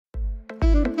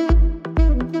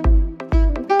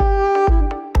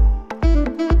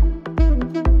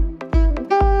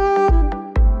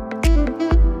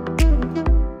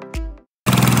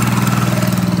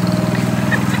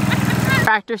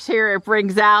tractors here, it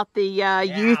brings out the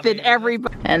youth in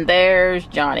everybody. And there's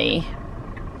Johnny.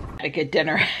 A good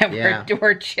dinner.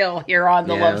 We're chill here on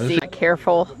the love seat.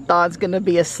 Careful, Don's gonna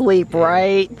be asleep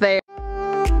right there.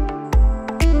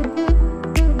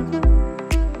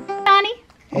 Johnny,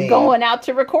 I'm going out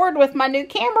to record with my new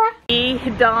camera. Me,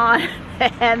 Don,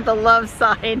 and the love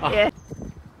sign.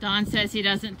 Don says he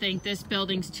doesn't think this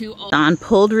building's too old. Don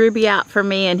pulled Ruby out for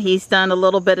me and he's done a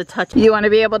little bit of touch. You want to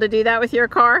be able to do that with your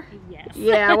car? Yes.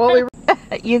 Yeah, well,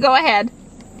 you go ahead.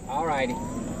 Alrighty.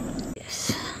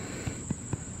 Yes.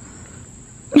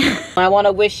 I want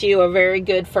to wish you a very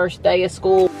good first day of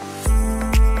school.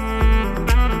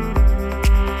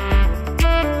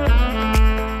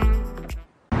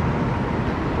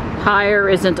 Higher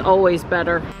isn't always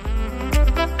better.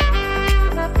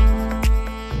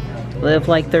 Live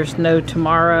like there's no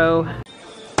tomorrow.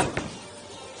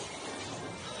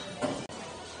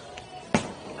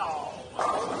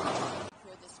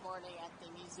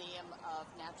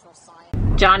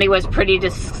 Johnny was pretty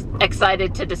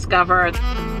excited to discover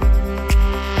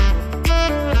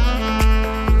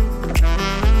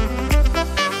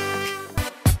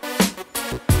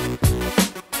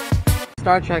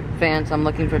Star Trek fans, I'm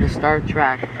looking for the Star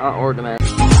Trek ornament.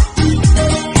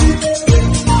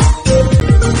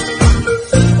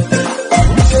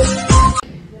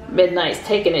 Midnight's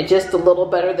taking it just a little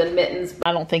better than Mittens.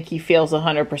 I don't think he feels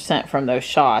 100% from those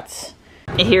shots.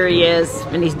 Here he is,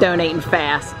 and he's donating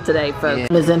fast today, folks.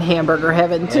 He's in hamburger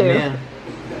heaven, too. Amen.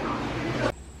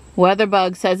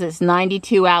 Weatherbug says it's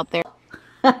 92 out there.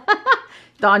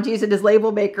 Don's using his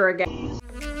label maker again.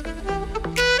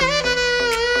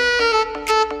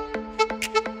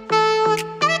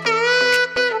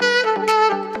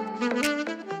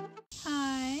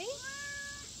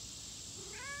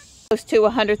 Close to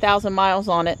 100,000 miles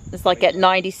on it. It's like at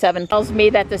 97. Tells me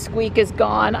that the squeak is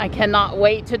gone. I cannot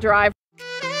wait to drive.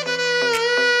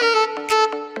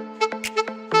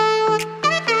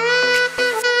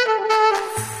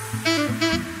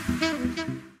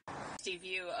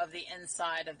 View of the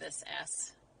inside of this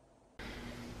S.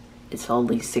 It's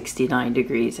only 69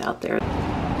 degrees out there.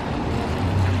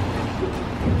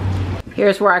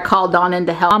 Here's where I call Dawn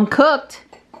into hell. I'm cooked.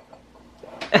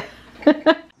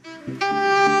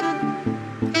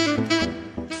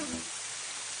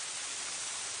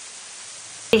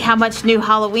 See how much new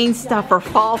Halloween stuff or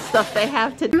fall stuff they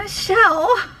have today.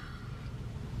 Michelle!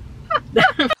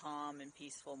 Calm and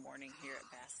peaceful morning here at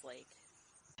Bass Lake.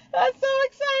 That's so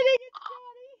exciting! It's Johnny!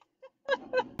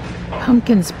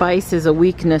 Pumpkin spice is a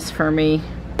weakness for me.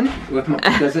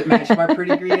 Does it match my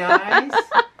pretty green eyes?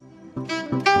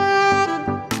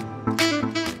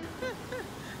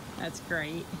 That's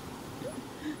great.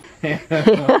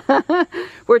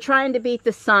 We're trying to beat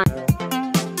the sun.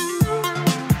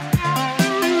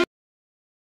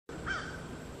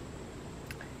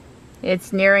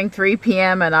 It's nearing 3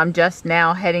 p.m. and I'm just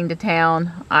now heading to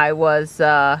town. I was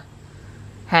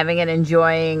having an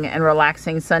enjoying and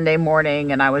relaxing Sunday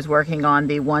morning, and I was working on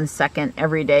the 1 second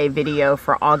everyday video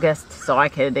for August so I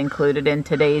could include it in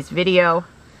today's video.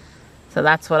 So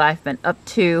that's what I've been up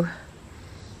to.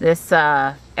 This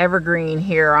evergreen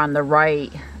here on the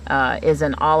right is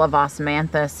an olive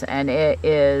osmanthus, and it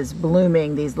is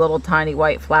blooming these little tiny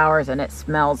white flowers, and it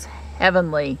smells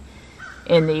heavenly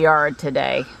in the yard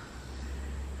today.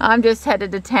 I'm just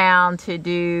headed to town to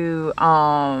do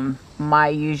my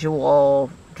usual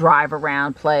drive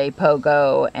around, play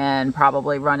pogo, and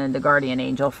probably run into Guardian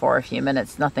Angel for a few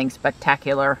minutes. Nothing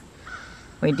spectacular.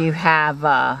 We do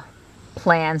have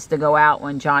plans to go out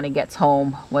when Johnny gets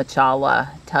home, which I'll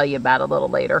tell you about a little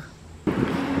later.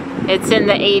 It's in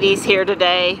the 80s here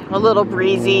today. A little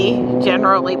breezy,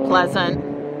 generally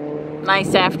pleasant.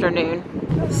 Nice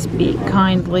afternoon. Speak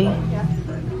kindly.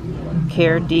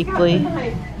 Care deeply,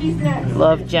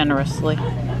 love generously.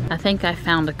 I think I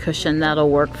found a cushion that'll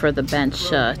work for the bench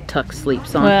Tuck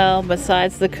sleeps on. Well,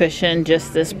 besides the cushion,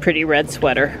 just this pretty red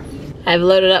sweater. I've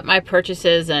loaded up my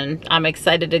purchases and I'm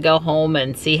excited to go home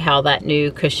and see how that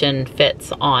new cushion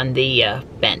fits on the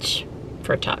bench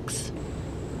for Tucks.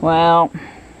 Well,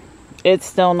 it's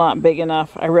still not big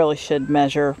enough. I really should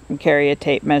measure and carry a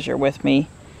tape measure with me.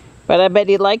 But I bet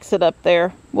he likes it up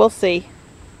there. We'll see.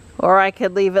 Or I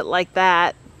could leave it like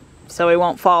that so he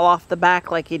won't fall off the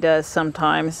back like he does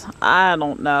sometimes. I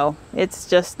don't know. It's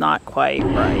just not quite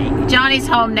right. Johnny's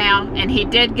home now, and he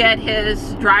did get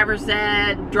his driver's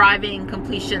ed driving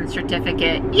completion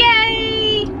certificate.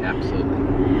 Yay! Absolutely.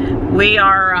 We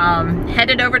are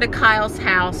headed over to Kyle's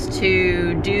house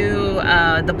to do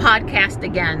the podcast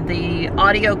again. The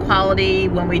audio quality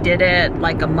when we did it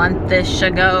like a month-ish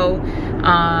ago,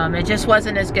 It just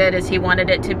wasn't as good as he wanted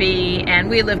it to be, and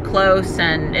we live close,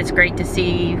 and it's great to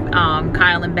see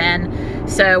Kyle and Ben.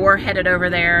 So we're headed over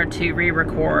there to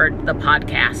re-record the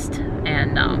podcast,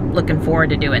 and looking forward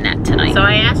to doing that tonight. So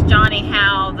I asked Johnny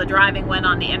how the driving went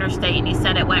on the interstate, and he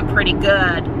said it went pretty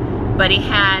good. But he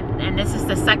had, and this is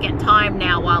the second time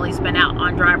now while he's been out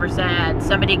on driver's ed,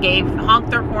 somebody honked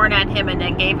their horn at him and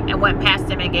then went past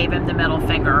him and gave him the middle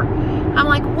finger. I'm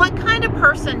like, what kind of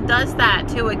person does that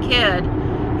to a kid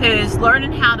who's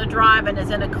learning how to drive and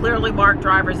is in a clearly marked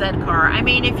driver's ed car? I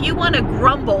mean, if you want to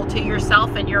grumble to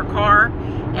yourself in your car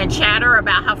and chatter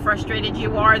about how frustrated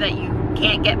you are that you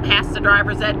can't get past the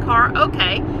driver's ed car,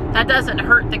 okay, that doesn't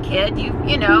hurt the kid.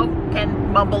 You know,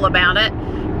 can mumble about it.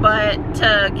 But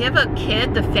to give a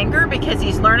kid the finger because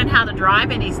he's learning how to drive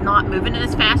and he's not moving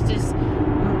as fast as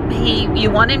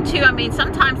you want him to. I mean,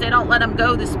 sometimes they don't let them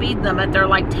go the speed limit. They're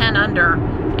like 10 under.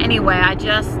 Anyway, I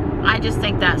just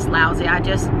think that's lousy.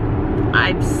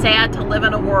 I'm sad to live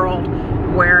in a world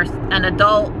where an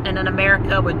adult in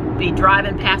America would be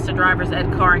driving past a driver's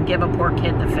ed car and give a poor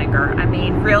kid the finger. I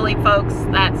mean, really, folks,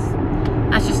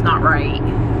 that's just not right.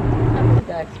 I think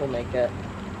Dax will make it.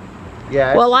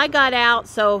 Yeah. Well, I got out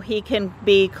so he can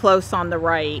be close on the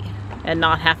right and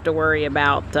not have to worry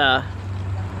about,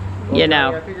 you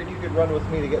know. I figured you could run with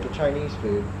me to get the Chinese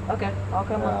food. Okay, I'll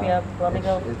come with you. Let me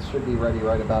go. It should be ready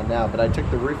right about now, but I took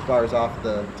the roof bars off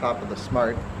the top of the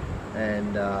Smart,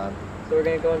 and So we're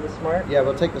gonna go into Smart? yeah,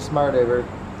 we'll take the Smart over.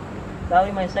 That'll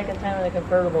be my second time in a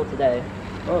convertible today.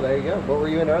 Oh, there you go. What were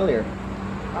you in earlier?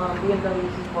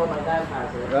 BMW C4, my dad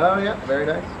has it. Oh, yeah, very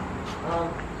nice.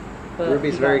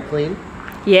 Ruby's very clean.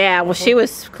 Yeah, well, she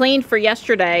was clean for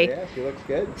yesterday. Yeah, she looks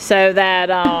good. So that,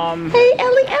 Hey,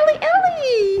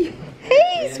 Ellie!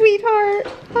 Hey, sweetheart!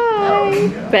 Hi!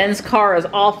 Ben's car is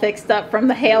all fixed up from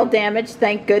the hail damage,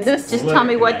 thank goodness. Just tell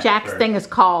me what Jack's thing is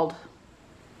called.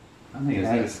 I don't think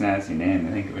it was a snazzy name.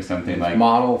 I think it was something like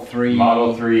Model 3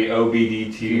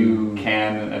 OBD2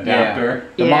 CAN adapter.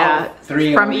 The Yeah, Model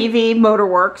 3 from EV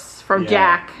Motorworks, from Yeah.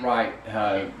 Jack. Right.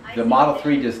 The Model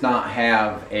 3 does not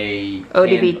have a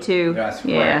ODB2. That's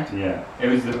Yeah. correct. Yeah, it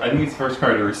was. I think it's the first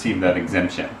car to receive that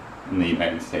exemption in the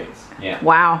United States. Yeah.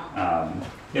 Wow.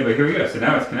 Yeah, but here we go. So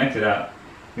now it's connected up.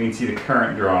 We can see the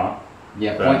current draw.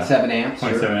 Yeah. 0.7 amps.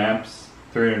 0.7 amps,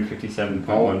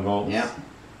 357.1 volts. Yeah.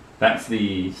 That's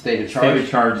the State of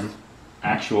charge.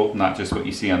 actual, not just what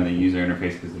you see on the user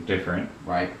interface because they're different.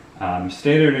 Right.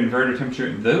 Standard inverter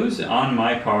temperature, those on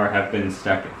my car have been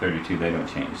stuck at 32, they don't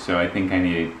change. So I think I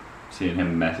need to send him a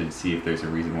message, see if there's a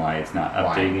reason why it's not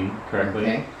updating correctly.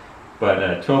 Okay.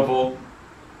 But 12 volt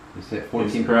Is it is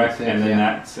 14 correct, and then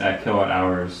that's kilowatt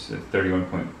hours,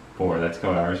 31.4, that's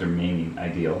kilowatt hours remaining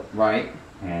ideal. Right.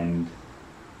 And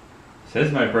it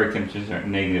says my brake temperatures are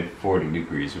negative 40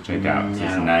 degrees, which I doubt, because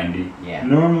it's 90. Yeah.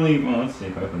 Normally, well, let's see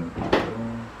if I open the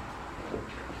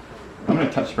I'm going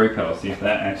to touch brake pedal, see if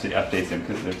that actually updates them,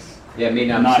 because it's Yeah, it may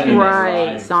not, not send in a the message. Right,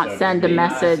 slide, it's not so send a May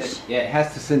not message. send- Yeah, it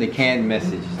has to send a canned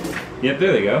message. Yep,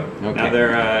 there they go. Okay. Now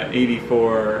they're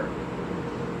 84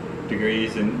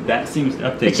 degrees, and that seems to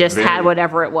update. It just very, had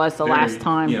whatever it was the very- last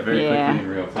time. Yeah, very quickly in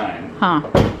real time. Huh.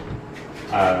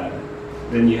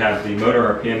 Then you have the motor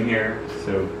RPM here,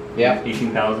 so Yep.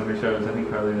 18,000 or so is I think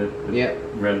probably the Yep.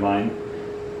 red line.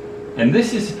 And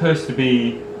this is supposed to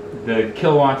be the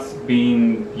kilowatts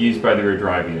being used by the rear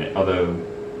drive unit, although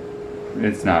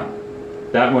it's not.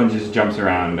 That one just jumps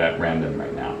around at random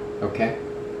right now, Okay.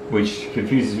 which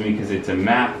confuses me because it's a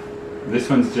map. This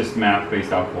one's just math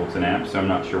based off volts and amps, so I'm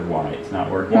not sure why it's not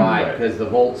working. Why? but- Because the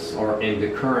volts and the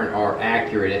current are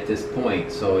accurate at this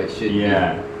point, so it should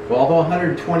Yeah. be. Well, although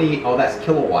 120, oh, that's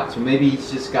kilowatts, so maybe he's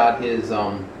just got his,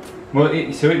 Well,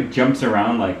 so it jumps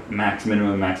around like max,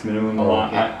 minimum a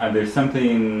lot. Okay. There's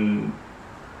something,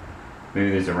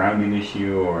 maybe there's a rounding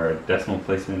issue or a decimal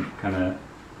placement kind of.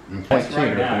 That's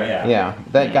right now, yeah. Yeah,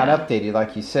 that got updated,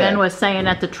 like you said. Ben was saying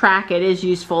at the track it is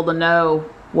useful to know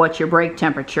what your brake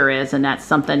temperature is, and that's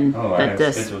something Oh, I that have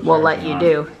this scheduled will let charging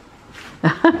you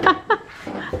on. do.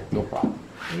 no problem.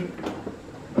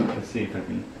 Let's see if I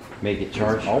can. Make it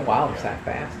charge. Oh, wow, it's that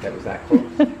fast. That was that close.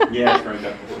 Yeah, it's right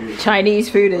up the street. Chinese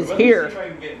food is Let me see here. if I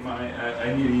can get my,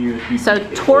 I need a USB. So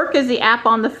Torque is the app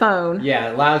on the phone. Yeah,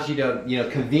 it allows you to,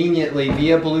 conveniently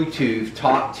via Bluetooth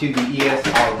talk to the or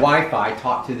Wi-Fi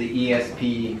talk to the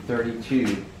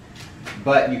ESP32.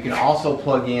 But you can also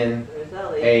plug in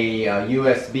a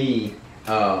USB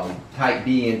Type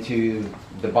B into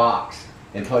the box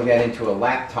and plug that into a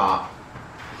laptop.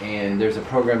 And there's a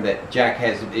program that Jack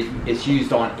has, it's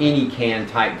used on any CAN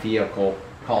type vehicle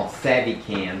called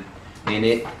SavvyCAN. And and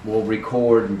it will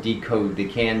record and decode the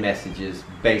CAN messages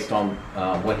based on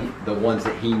the ones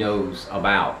that he knows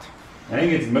about. I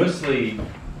think it's mostly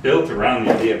built around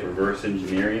the idea of reverse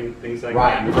engineering, things like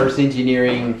that. Right, reverse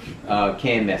engineering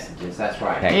CAN messages, that's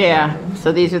right. Yeah,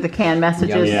 so these are the CAN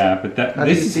messages. Yeah, but How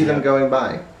do you see them going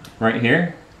by? right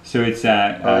here. So it's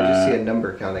at. I just see a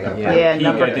number counting up. Yeah, peak,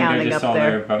 number I think counting I just up saw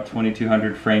there. about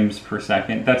 2,200 frames per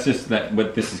second. That's just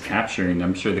what this is capturing.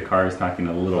 I'm sure the car is talking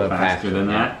a little faster than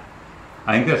that.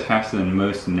 I think that's faster than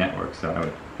most networks, I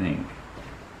would think.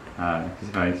 Because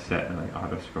if I set like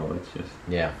auto scroll, it's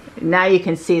just Now you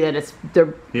can see that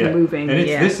they're moving. And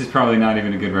this is probably not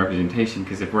even a good representation,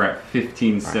 because if we're at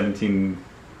 15, 17,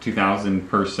 2,000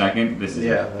 per second, this is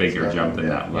a bigger jump than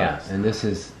that. Yeah, and this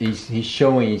is he's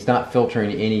showing he's not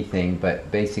filtering anything, but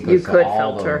basically You could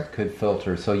all filter. those could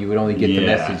filter, so you would only get the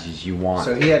messages you want.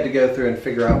 So he had to go through and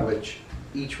figure out which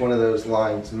each one of those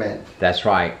lines meant. That's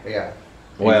right. Yeah.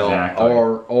 Well, Exactly.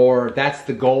 or that's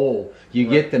the goal. You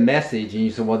get the message and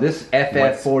you say, well, this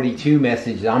FF42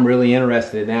 message, I'm really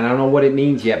interested in that. I don't know what it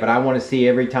means yet, but I want to see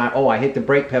every time, oh, I hit the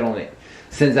brake pedal and it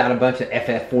sends out a bunch of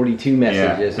FF42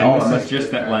 messages. Yeah. And this is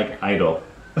just that like idle.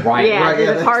 Right. Yeah, Right,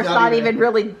 yeah, the car's that's not even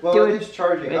really Well, doing. it is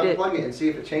charging. it is- Unplug it and see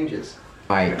if it changes.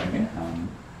 Right.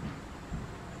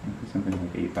 Something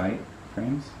like 8 byte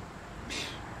frames.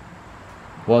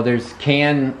 Well, there's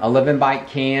CAN, 11 byte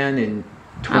CAN, and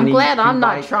 20. I'm glad I'm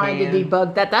not trying to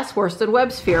debug that. That's worse than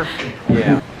WebSphere.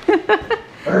 Yeah.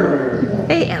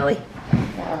 Hey, Ellie.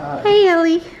 Hey,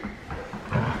 Ellie.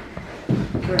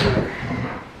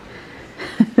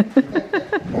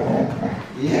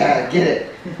 Yeah, get it.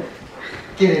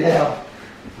 Get it out.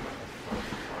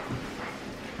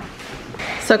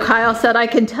 So Kyle said I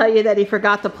can tell you that he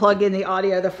forgot to plug in the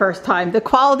audio the first time. The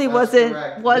quality That's wasn't.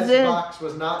 correct. This box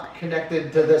was not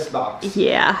connected to this box.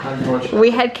 Yeah. Unfortunately.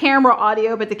 We had camera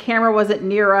audio, but the camera wasn't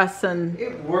near us, and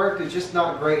It worked. It's just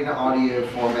not great in audio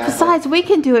format. besides, we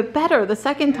can do it better the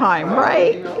second time, Right,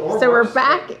 right? you know, or So we're worse.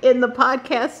 back in the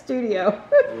podcast studio.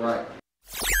 Right.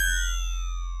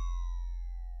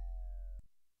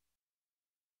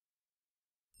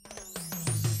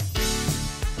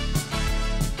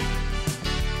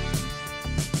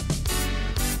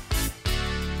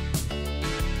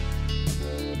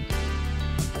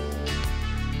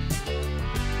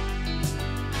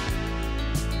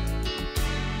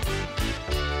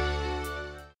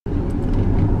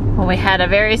 Well, we had a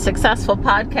very successful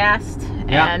podcast,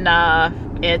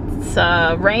 and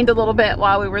it's rained a little bit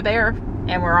while we were there,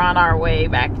 and we're on our way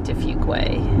back to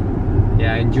Fuquay.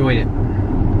 Yeah, I enjoyed it.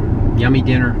 Yummy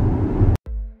dinner.